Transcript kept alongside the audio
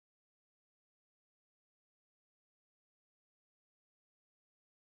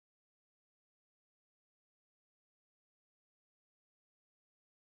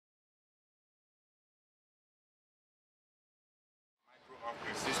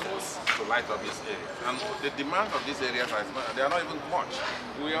light up these areas. And the demand of these areas, they are not even much.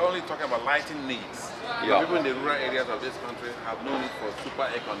 We are only talking about lighting needs. Yeah. People in the rural areas of this country have no need for super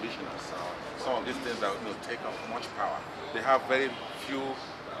air conditioners. Some of these things that take up much power. They have very few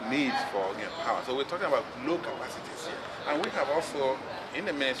needs for power. So we're talking about low capacities here. And we have also, in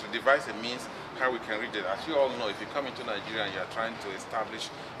the ministry, devised a means how we can reach it. As you all know, if you come into Nigeria and you're trying to establish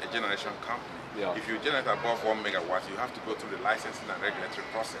a generation company, if you generate above 1 megawatt, you have to go through the licensing and regulatory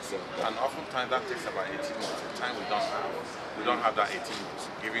process. And oftentimes that takes about 18 months, a time we don't have. We don't have that 18 months,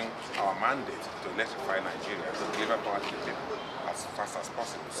 giving our mandate to electrify Nigeria, to deliver power to the people as fast as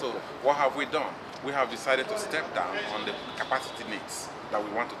possible. So what have we done? We have decided to step down on the capacity needs that we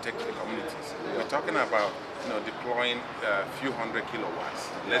want to take to the communities. We're talking about deploying a few hundred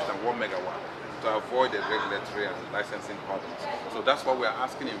kilowatts, less than 1 megawatt, to avoid the regulatory and licensing hurdles. So that's why we're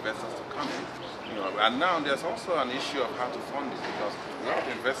asking investors to come in. And now there's also an issue of how to fund it, because a lot of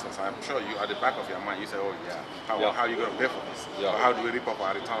investors, I'm sure you at the back of your mind, you say, oh yeah, how are you going to pay for this? Or how do we reap up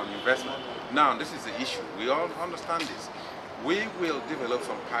our return on investment? Now this is the issue. We all understand this. We will develop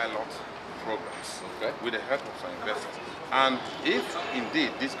some pilot programs with the help of some investors. And if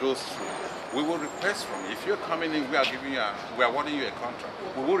indeed this goes through, we will request from you. If you're coming in, we are awarding you a contract.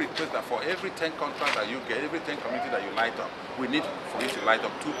 We will request that for every 10 contracts that you get, every 10 communities that you light up, we need for you to light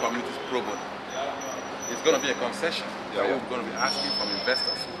up 2 communities pro bono. It's going to be a concession that we're going to be asking from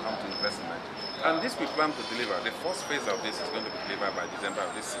investors who come to invest in Nigeria. And this we plan to deliver. The first phase of this is going to be delivered by December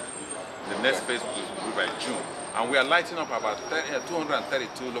of this year. The next phase will be by June. And we are lighting up about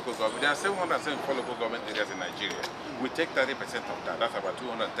 232 local government. There are 774 local government areas in Nigeria. We take 30% of that. That's about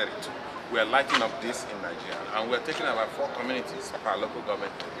 232. We are lighting up this in Nigeria. And we are taking about 4 communities per local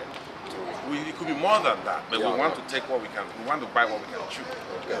government area. It could be more than that, but we want to take what we can. We want to buy what we can chew.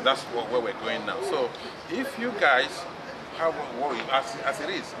 And that's where we're going now. So if you guys have what as it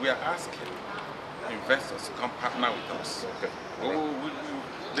is, we are asking investors to come partner with us.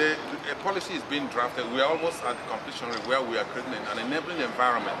 The policy is being drafted. We are almost at the completion where we are creating an enabling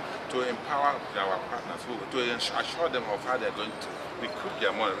environment to empower our partners, to assure them of how they're going to recoup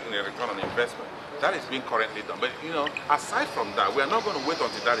their money in a return on investment. That is being currently done. But aside from that, we are not going to wait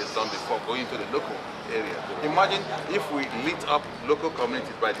until that is done before going to the local area. Imagine if we lit up local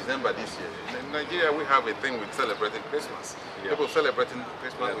communities by December this year. In Nigeria, we have a thing with celebrating Christmas. People celebrating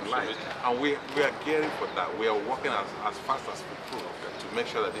Christmas with light. And we are gearing for that. We are working as fast as we could to make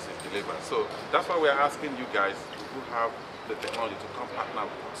sure that this is delivered. So that's why we are asking you guys who have the technology to come partner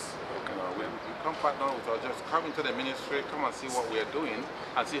with us. We come partner with us, just come into the ministry, come and see what we are doing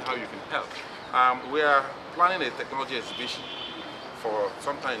and see how you can help. We are planning a technology exhibition for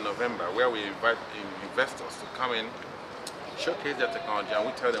sometime in November where we invite investors to come in, showcase their technology, and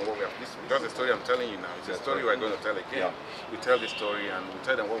we tell them what we have. Because the story I'm telling you now, it's a story we're going to tell again. We tell the story and we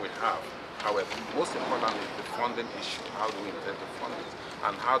tell them what we have. However, most importantly, the funding issue. How do we intend to fund it?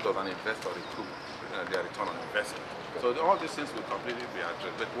 And how does an investor recoup their return on investment? So all these things will completely be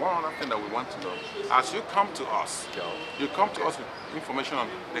addressed. But one other thing that we want to know, as you come to us, you come to us with information on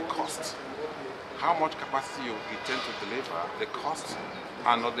the cost. How much capacity you intend to deliver, the cost,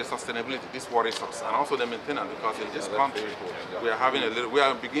 and the sustainability. This worries us, and also the maintenance, because in this country we are having we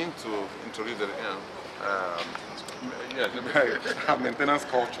are beginning to introduce the maintenance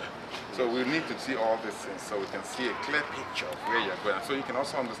culture. So we need to see all these things so we can see a clear picture of where you're going. So you can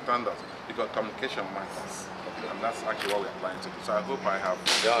also understand us, because communication matters. And that's actually what we're planning to do. So I hope I have,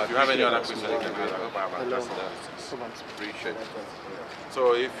 if you have any other questions, you can do it. I hope I have addressed that. Appreciate it.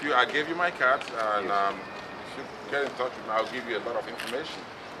 So if I gave you my card, and if you get in touch with me, I'll give you a lot of information.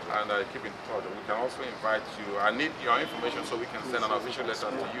 And keep in touch. We can also invite you. I need your information so we can send an official letter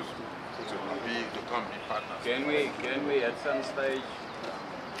to you to come be partners. Can we at some stage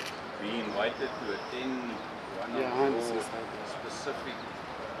be invited to attend one of your specific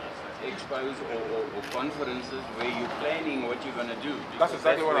expos or conferences where you're planning what you're going to do? That's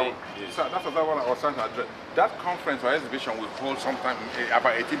exactly what I was trying to address. That conference or exhibition will hold sometime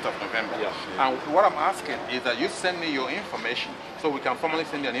about 18th of November. And what I'm asking is that you send me your information so we can formally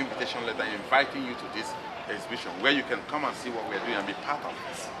send you an invitation letter inviting you to this exhibition where you can come and see what we're doing and be part of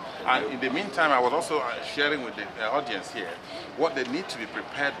this. And in the meantime, I was also sharing with the audience here what they need to be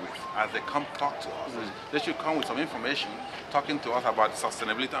prepared with as they come talk to us. They should come with some information talking to us about the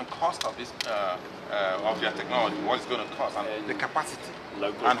sustainability and cost of this of their technology, what it's going to cost, and the capacity,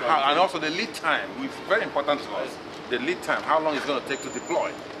 and also the lead time, which is very important to us. The lead time, how long it's going to take to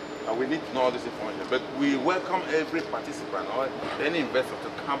deploy. And we need to know all this information. But we welcome every participant or any investor to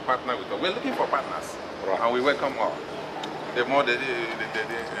come partner with us. We're looking for partners, and we welcome all. the more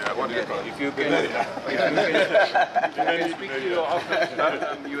what do you call it? If you can speak to your office,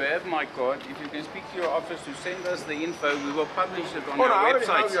 you have my card. If you can speak to your office to send us the info, we will publish it on our I already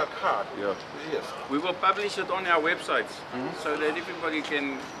websites. have your card. Yeah. Yes. We will publish it on our websites so that everybody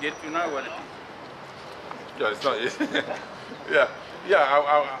can get to know what it is. Yeah, it's not.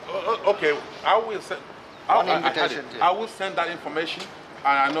 Okay. I will send. I will send that information.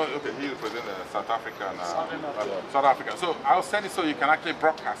 And I know, okay, he represents South Africa and South Africa. So I'll send it so you can actually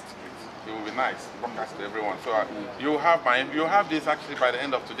broadcast it. It will be nice, broadcast to everyone. So you have this actually by the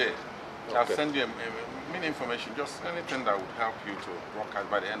end of today. Okay. I'll send you mini information, just anything that would help you to broadcast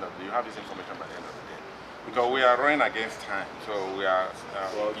by the end of the day. You have this information by the end of the day. Because we are running against time, so we are.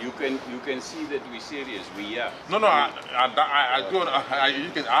 Well, you can see that we're serious. We are. No, I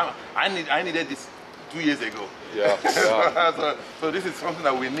needed this 2 years ago. Yeah. So this is something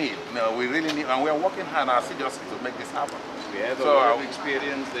that we need. No, we really need, and we are working hard now seriously to make this happen. We have a lot of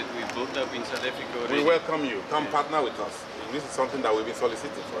experience that we built up in South Africa already. We welcome you. Come partner with us. This is something that we've been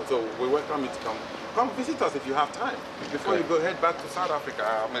soliciting for. So we welcome you to come visit us if you have time. Before you go head back to South Africa,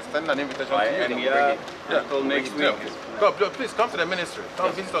 I'm extending an invitation to you. Until next week. Please come to the ministry.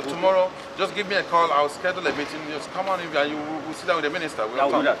 Come visit us tomorrow. Just give me a call. I'll schedule a meeting. Just come on in and we'll sit down with the minister.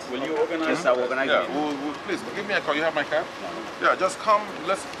 I'll do that. Will you organize? I'll organize it. Please give me a call. You have my card? Yeah, just come.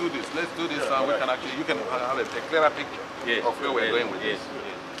 Let's do this. Let's do this. And we can actually, you can have a clearer picture of where we're going with this.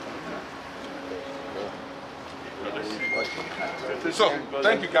 So,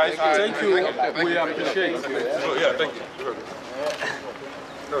 thank you guys. Thank you. We appreciate it. Oh, yeah, thank you.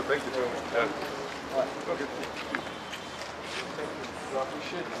 No, thank you. Okay. We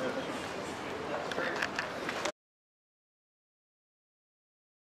appreciate it.